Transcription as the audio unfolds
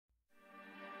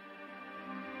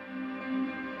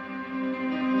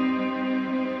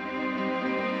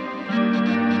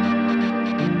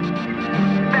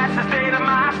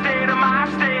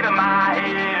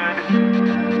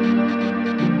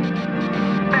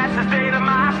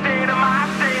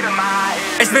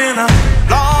been a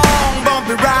long,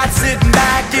 bumpy ride, sitting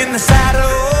back in the saddle.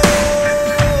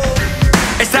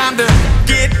 It's time to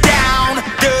get down,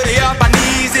 dirty up our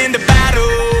knees into battle.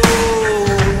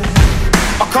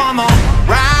 Oh, come on,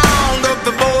 round up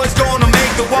the boys, gonna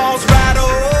make the walls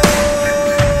rattle.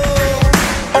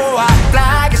 Oh, our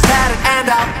flag is tattered and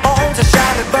our bones are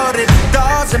shattered, but it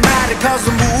doesn't matter, cause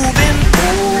we're moving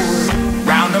forward.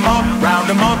 Round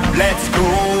 'em up, let's go.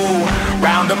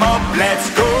 Round 'em up, let's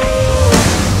go.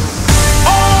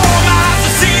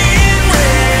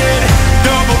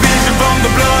 The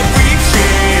blood we've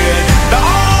shed, the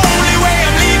only way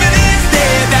I'm leaving is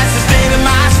dead. That's the state of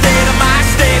my, state of my,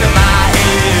 state of my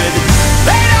head.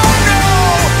 They don't know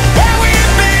where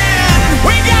we've been.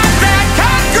 We got that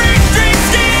concrete street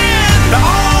skin. The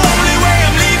only way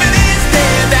I'm leaving is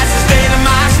dead. That's the state of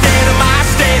my, state of my,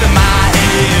 state of my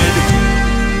head.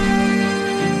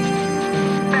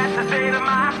 That's the state of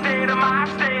my, state of my,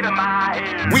 state of my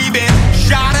head. We've been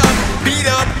shot up, beat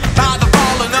up by the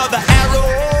falling of the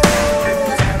arrow.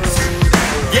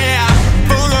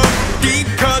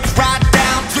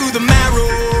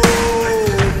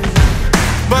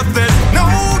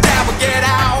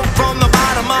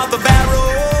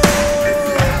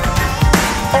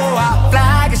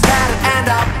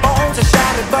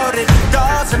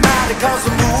 Cause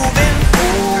we're moving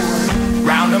forward.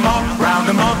 Round 'em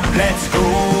up, let's go.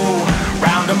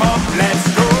 Round 'em up, let's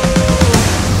go.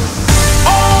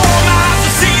 All my eyes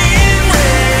are seeing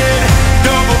red,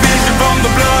 double vision from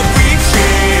the blood we've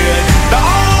shed. The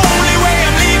only way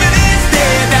I'm leaving is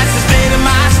dead. That's the state of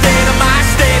my, state of my,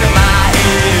 state of my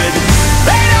head.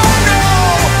 They don't know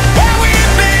where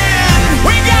we've been.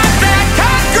 We got that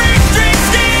concrete street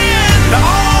skin. The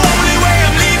only way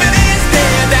I'm leaving is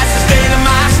dead. That's the state of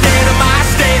my, state of my,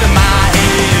 state of my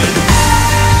head.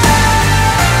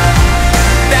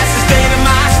 That's the state of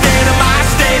my, state of my,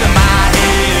 state of my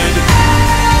head.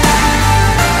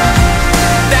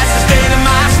 That's the state of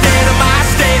my, state of my,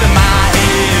 state of my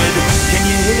head. Can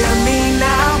you hear me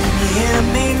now? Can you hear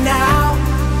me now?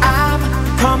 I'm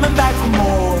coming back for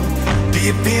more. Do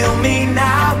you feel me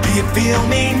now? Do you feel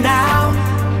me now?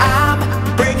 I'm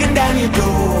breaking down your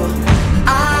door.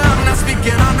 I'm not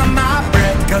speaking under my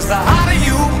breath, cause the harder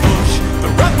you push, the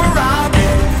rougher I'll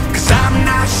get. Cause I'm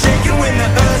not shaking when the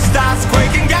earth starts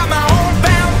quaking.